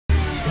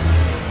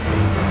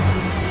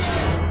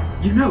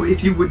You know,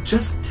 if you would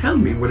just tell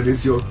me what it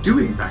is you're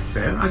doing back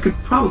there, I could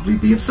probably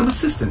be of some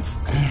assistance.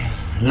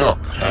 Look,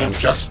 I'm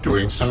just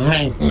doing some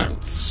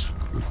maintenance.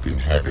 We've been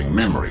having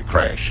memory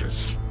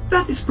crashes.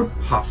 That is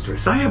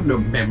preposterous. I have no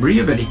memory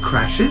of any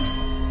crashes.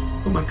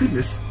 Oh my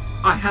goodness.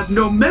 I have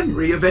no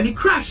memory of any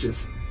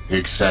crashes.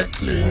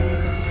 Exactly.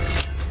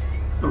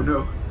 Oh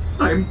no.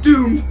 I am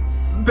doomed.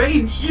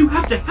 Bane, you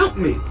have to help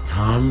me.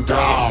 Calm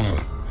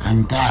down.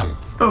 I'm done.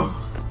 Oh,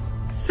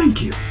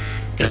 thank you.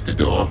 Get the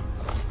door.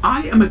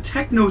 I am a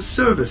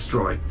techno-service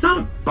droid, not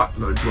a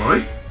butler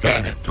droid.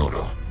 Damn it,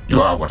 Todo.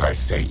 You are what I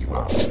say you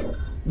are.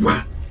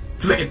 Well,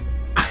 then...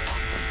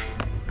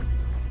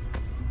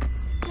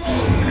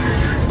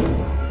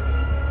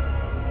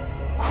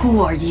 Who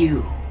are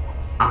you?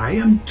 I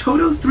am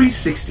Todo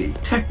 360,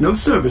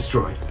 techno-service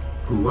droid.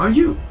 Who are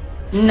you?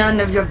 None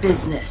of your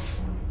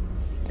business.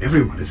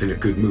 Everyone is in a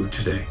good mood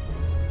today.